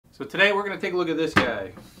So today we're going to take a look at this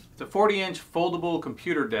guy. It's a 40-inch foldable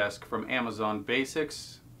computer desk from Amazon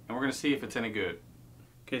Basics, and we're going to see if it's any good.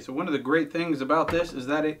 Okay, so one of the great things about this is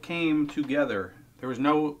that it came together. There was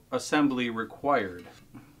no assembly required.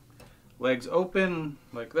 Legs open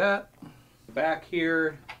like that. The back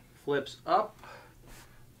here flips up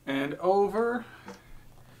and over,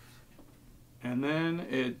 and then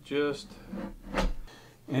it just,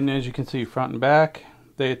 and as you can see, front and back,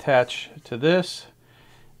 they attach to this,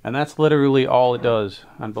 and that's literally all it does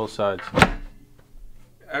on both sides.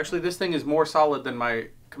 Actually, this thing is more solid than my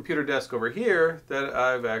computer desk over here that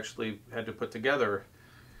I've actually had to put together.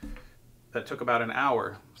 That took about an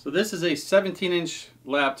hour. So this is a 17-inch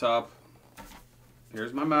laptop.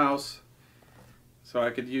 Here's my mouse. So I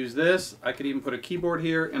could use this. I could even put a keyboard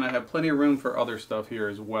here, and I have plenty of room for other stuff here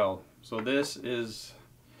as well. So this is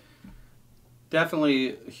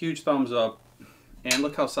definitely a huge thumbs up. And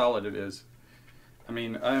look how solid it is. I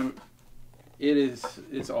mean,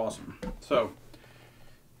 it's awesome. So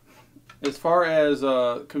as far as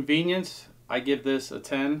convenience, I give this a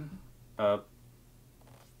 10.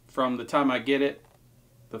 From the time I get it,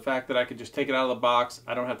 the fact that I could just take it out of the box,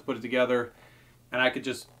 I don't have to put it together, and I could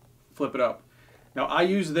just flip it up. Now I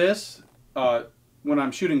use this when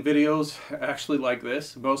I'm shooting videos, actually like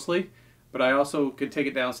this mostly, but I also could take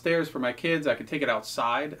it downstairs for my kids. I could take it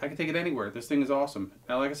outside. I could take it anywhere. This thing is awesome.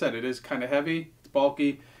 Now, like I said, it is kind of heavy, it's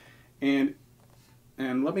bulky, and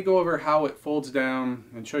let me go over how it folds down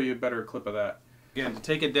and show you a better clip of that. Again, to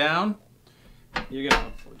take it down, you're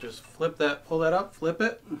gonna just flip that, pull that up, flip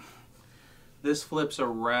it. This flips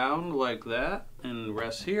around like that and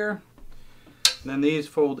rests here. And then these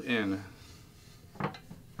fold in.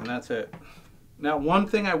 And that's it. Now, one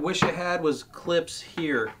thing I wish it had was clips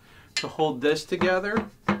here to hold this together.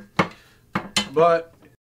 But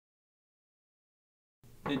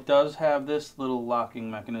it does have this little locking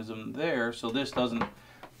mechanism there, so this doesn't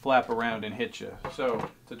flap around and hit you. So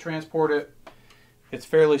to transport it, it's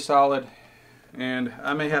fairly solid. And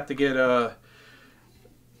I may have to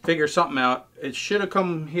figure something out. It should have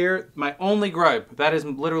come here. My only gripe, that is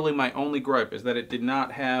literally my only gripe, is that it did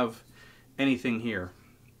not have anything here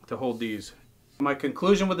to hold these. My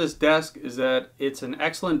conclusion with this desk is that it's an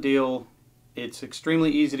excellent deal. It's extremely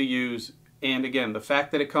easy to use. And again, the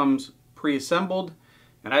fact that it comes pre-assembled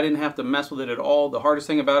and I didn't have to mess with it at all. The hardest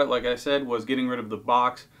thing about it, like I said, was getting rid of the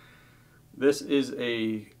box. This is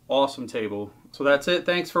a awesome table. So that's it.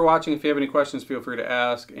 Thanks for watching. If you have any questions, feel free to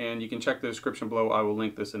ask, and you can check the description below. I will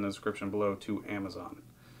link this in the description below to Amazon.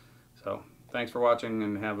 So thanks for watching,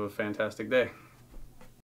 and have a fantastic day.